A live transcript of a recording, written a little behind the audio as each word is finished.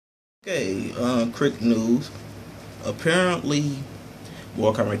Okay, quick news. Apparently,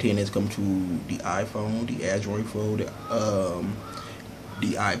 Warhammer 10 is coming to the iPhone, the Android phone, the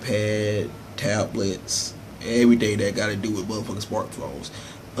iPad, tablets, everything that got to do with motherfucking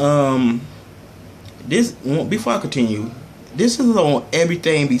smartphones. This before I continue, this is on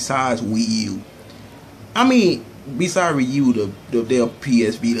everything besides Wii U. I mean, besides Wii U, the Dell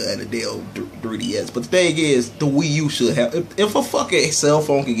PS Vita and the Dell 3DS. But the thing is, the Wii U should have. If a fucking cell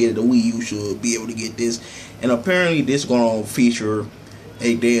phone can get it, the Wii U should be able to get this. And apparently, this gonna feature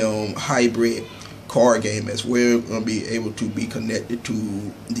a damn hybrid card game as well. Gonna be able to be connected to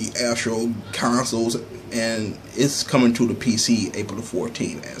the actual consoles, and it's coming to the PC April the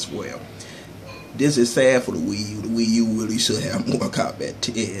 14th as well. This is sad for the Wii U. The Wii U really should have more Kombat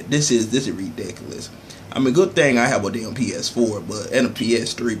 10. This is ridiculous. I mean, good thing I have a damn PS4 and a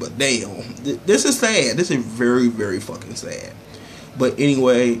PS3, but damn, this is sad. This is very, very fucking sad. But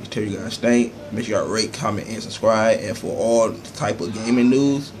anyway, tell you guys thank. Make sure y'all rate, comment, and subscribe. And for all type of gaming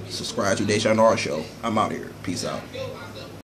news, subscribe to DayShawnrshow. I'm out here. Peace out.